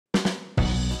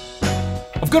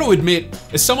I've got to admit,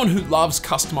 as someone who loves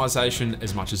customization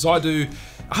as much as I do,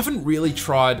 I haven't really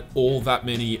tried all that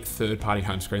many third-party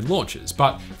home screen launchers,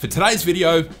 but for today's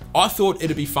video, I thought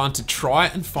it'd be fun to try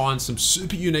and find some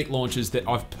super unique launchers that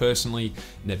I've personally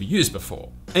never used before.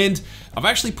 And I've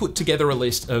actually put together a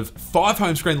list of 5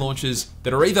 home screen launchers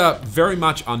that are either very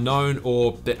much unknown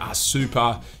or that are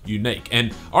super unique.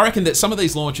 And I reckon that some of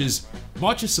these launchers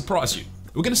might just surprise you.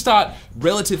 We're gonna start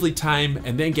relatively tame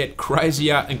and then get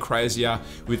crazier and crazier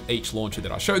with each launcher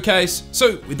that I showcase.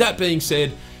 So with that being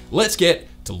said, let's get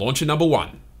to launcher number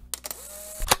 1.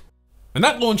 And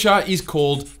that launcher is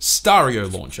called Stario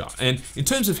Launcher. And in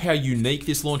terms of how unique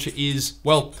this launcher is,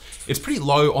 well, it's pretty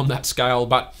low on that scale,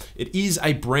 but it is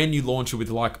a brand new launcher with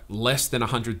like less than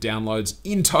 100 downloads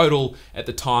in total at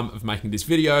the time of making this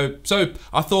video. So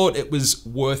I thought it was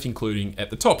worth including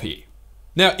at the top here.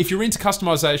 Now, if you're into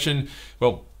customization,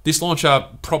 well, this launcher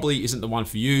probably isn't the one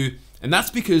for you, and that's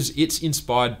because it's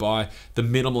inspired by the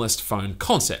minimalist phone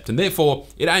concept, and therefore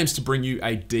it aims to bring you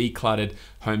a decluttered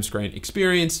home screen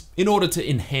experience in order to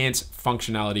enhance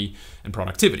functionality and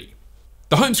productivity.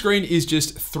 The home screen is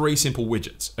just 3 simple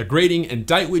widgets: a greeting and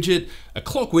date widget, a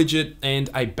clock widget, and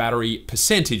a battery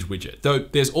percentage widget. Though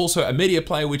there's also a media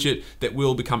player widget that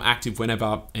will become active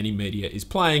whenever any media is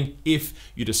playing if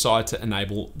you decide to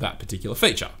enable that particular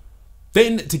feature.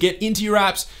 Then to get into your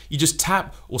apps, you just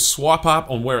tap or swipe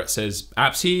up on where it says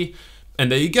apps here,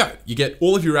 and there you go. You get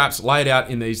all of your apps laid out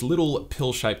in these little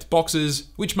pill-shaped boxes,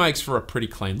 which makes for a pretty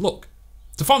clean look.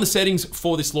 To find the settings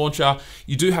for this launcher,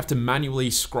 you do have to manually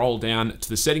scroll down to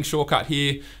the settings shortcut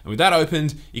here. And with that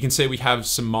opened, you can see we have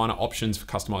some minor options for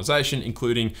customization,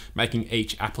 including making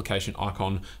each application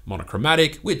icon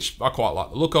monochromatic, which I quite like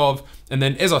the look of. And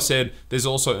then, as I said, there's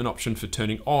also an option for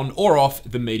turning on or off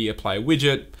the media player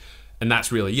widget. And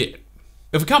that's really it.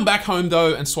 If we come back home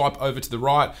though and swipe over to the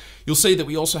right, you'll see that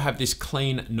we also have this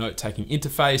clean note-taking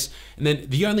interface. And then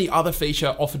the only other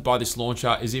feature offered by this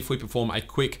launcher is if we perform a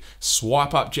quick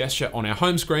swipe up gesture on our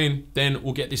home screen, then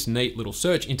we'll get this neat little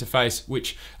search interface,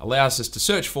 which allows us to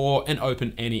search for and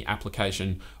open any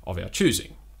application of our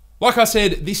choosing. Like I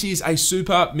said, this is a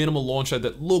super minimal launcher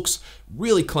that looks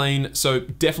really clean, so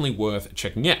definitely worth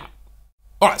checking out.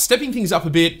 All right, stepping things up a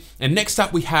bit, and next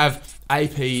up we have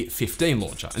AP15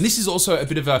 launcher. And this is also a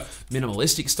bit of a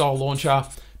minimalistic style launcher,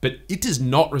 but it does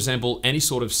not resemble any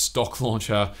sort of stock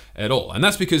launcher at all. And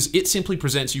that's because it simply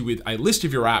presents you with a list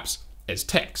of your apps as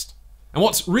text. And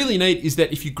what's really neat is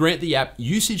that if you grant the app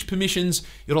usage permissions,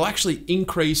 it'll actually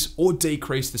increase or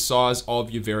decrease the size of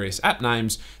your various app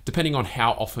names, depending on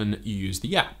how often you use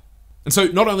the app. And so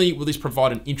not only will this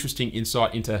provide an interesting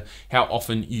insight into how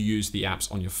often you use the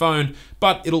apps on your phone,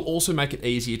 but it'll also make it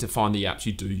easier to find the apps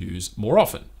you do use more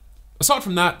often. Aside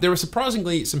from that, there are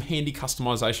surprisingly some handy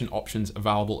customization options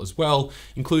available as well,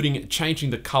 including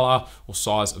changing the color or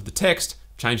size of the text,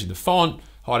 changing the font,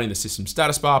 hiding the system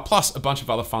status bar, plus a bunch of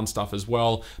other fun stuff as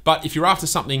well. But if you're after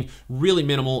something really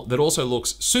minimal that also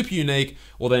looks super unique,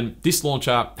 well then this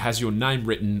launcher has your name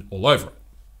written all over it.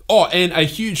 Oh, and a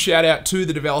huge shout out to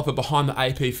the developer behind the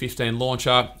AP15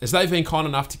 launcher, as they've been kind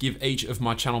enough to give each of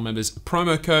my channel members a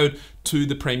promo code to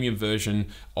the premium version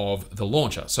of the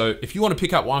launcher. So if you want to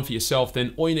pick up one for yourself,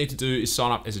 then all you need to do is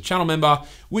sign up as a channel member,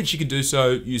 which you can do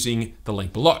so using the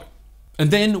link below.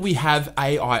 And then we have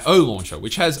AIO Launcher,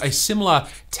 which has a similar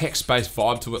text-based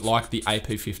vibe to it like the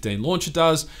AP15 launcher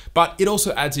does, but it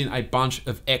also adds in a bunch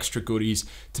of extra goodies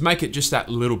to make it just that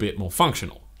little bit more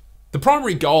functional. The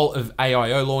primary goal of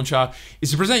AIO Launcher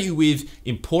is to present you with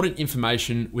important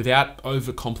information without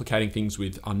overcomplicating things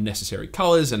with unnecessary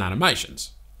colors and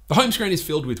animations. The home screen is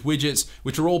filled with widgets,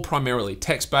 which are all primarily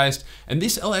text-based, and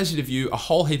this allows you to view a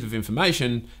whole heap of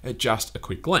information at just a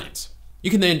quick glance.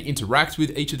 You can then interact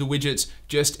with each of the widgets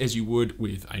just as you would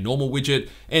with a normal widget,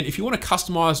 and if you want to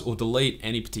customize or delete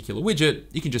any particular widget,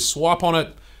 you can just swipe on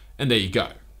it, and there you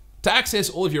go. To access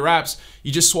all of your apps,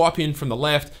 you just swipe in from the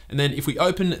left, and then if we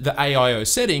open the AIO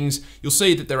settings, you'll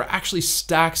see that there are actually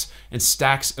stacks and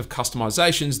stacks of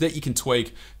customizations that you can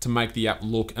tweak to make the app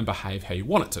look and behave how you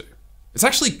want it to. It's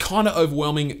actually kind of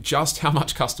overwhelming just how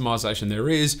much customization there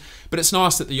is, but it's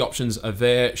nice that the options are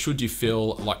there should you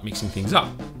feel like mixing things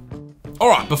up. All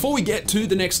right, before we get to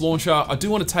the next launcher, I do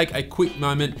want to take a quick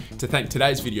moment to thank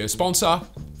today's video sponsor,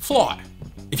 Fly.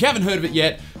 If you haven't heard of it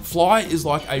yet, Fly is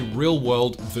like a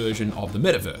real-world version of the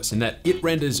metaverse in that it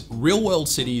renders real-world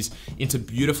cities into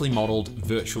beautifully modeled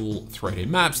virtual 3D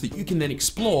maps that you can then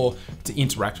explore to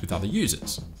interact with other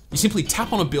users. You simply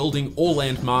tap on a building or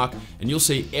landmark and you'll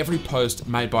see every post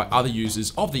made by other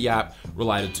users of the app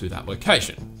related to that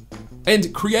location.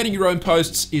 And creating your own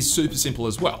posts is super simple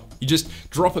as well. You just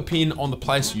drop a pin on the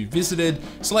place you visited,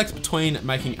 select between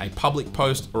making a public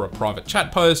post or a private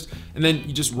chat post, and then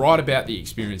you just write about the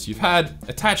experience you've had,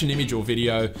 attach an image or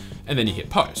video, and then you hit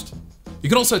post. You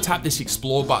can also tap this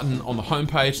explore button on the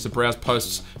homepage to browse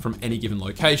posts from any given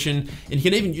location, and you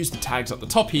can even use the tags at the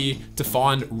top here to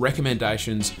find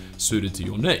recommendations suited to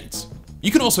your needs. You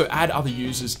can also add other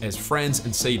users as friends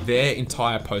and see their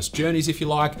entire post journeys if you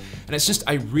like, and it's just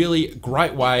a really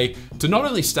great way to not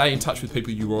only stay in touch with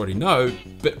people you already know,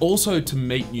 but also to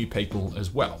meet new people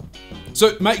as well.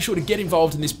 So make sure to get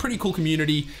involved in this pretty cool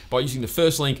community by using the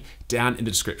first link down in the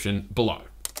description below.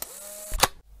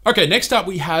 Okay, next up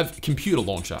we have Computer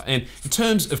Launcher, and in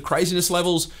terms of craziness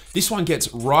levels, this one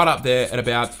gets right up there at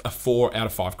about a 4 out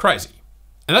of 5 crazy.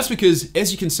 And that's because,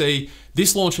 as you can see,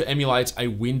 this launcher emulates a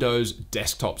Windows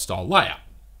desktop style layout.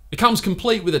 It comes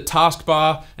complete with a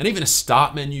taskbar and even a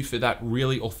start menu for that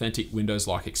really authentic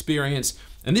Windows-like experience.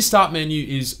 And this start menu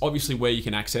is obviously where you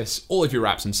can access all of your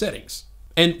apps and settings.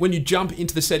 And when you jump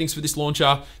into the settings for this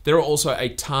launcher, there are also a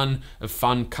ton of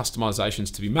fun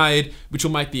customizations to be made, which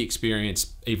will make the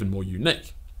experience even more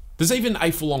unique. There's even a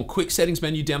full-on quick settings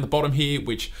menu down the bottom here,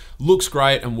 which looks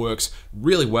great and works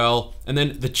really well. And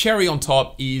then the cherry on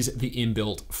top is the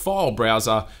inbuilt file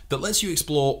browser that lets you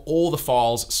explore all the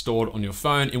files stored on your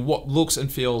phone in what looks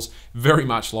and feels very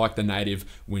much like the native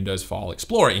Windows File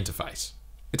Explorer interface.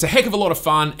 It's a heck of a lot of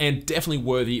fun and definitely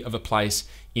worthy of a place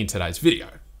in today's video.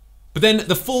 But then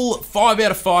the full 5 out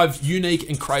of 5 unique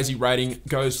and crazy rating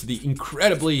goes to the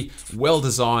incredibly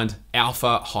well-designed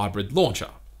Alpha Hybrid Launcher.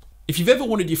 If you've ever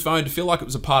wanted your phone to feel like it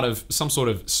was a part of some sort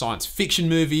of science fiction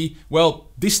movie, well,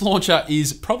 this launcher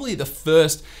is probably the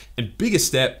first and biggest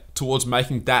step towards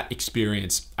making that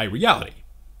experience a reality.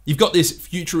 You've got this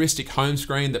futuristic home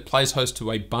screen that plays host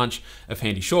to a bunch of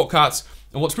handy shortcuts.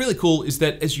 And what's really cool is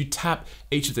that as you tap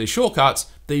each of these shortcuts,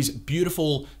 these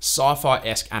beautiful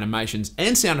sci-fi-esque animations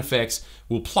and sound effects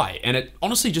will play. And it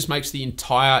honestly just makes the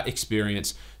entire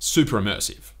experience super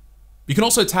immersive. You can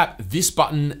also tap this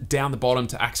button down the bottom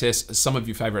to access some of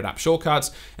your favorite app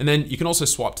shortcuts, and then you can also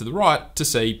swipe to the right to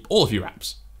see all of your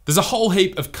apps. There's a whole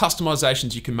heap of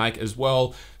customizations you can make as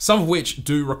well, some of which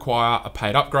do require a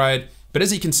paid upgrade, but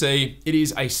as you can see, it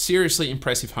is a seriously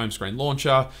impressive home screen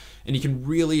launcher, and you can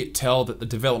really tell that the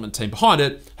development team behind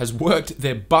it has worked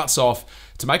their butts off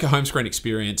to make a home screen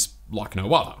experience like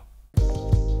no other.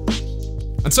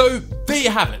 And so there you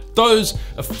have it. Those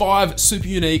are 5 super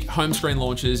unique home screen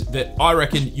launchers that I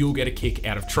reckon you'll get a kick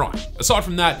out of trying. Aside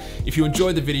from that, if you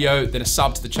enjoyed the video, then a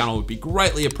sub to the channel would be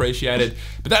greatly appreciated.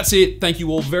 But that's it. Thank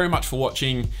you all very much for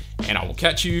watching, and I will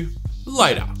catch you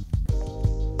later.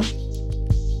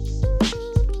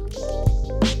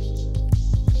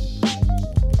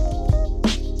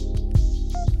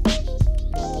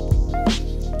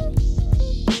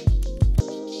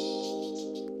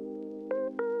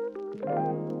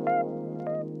 Thank you.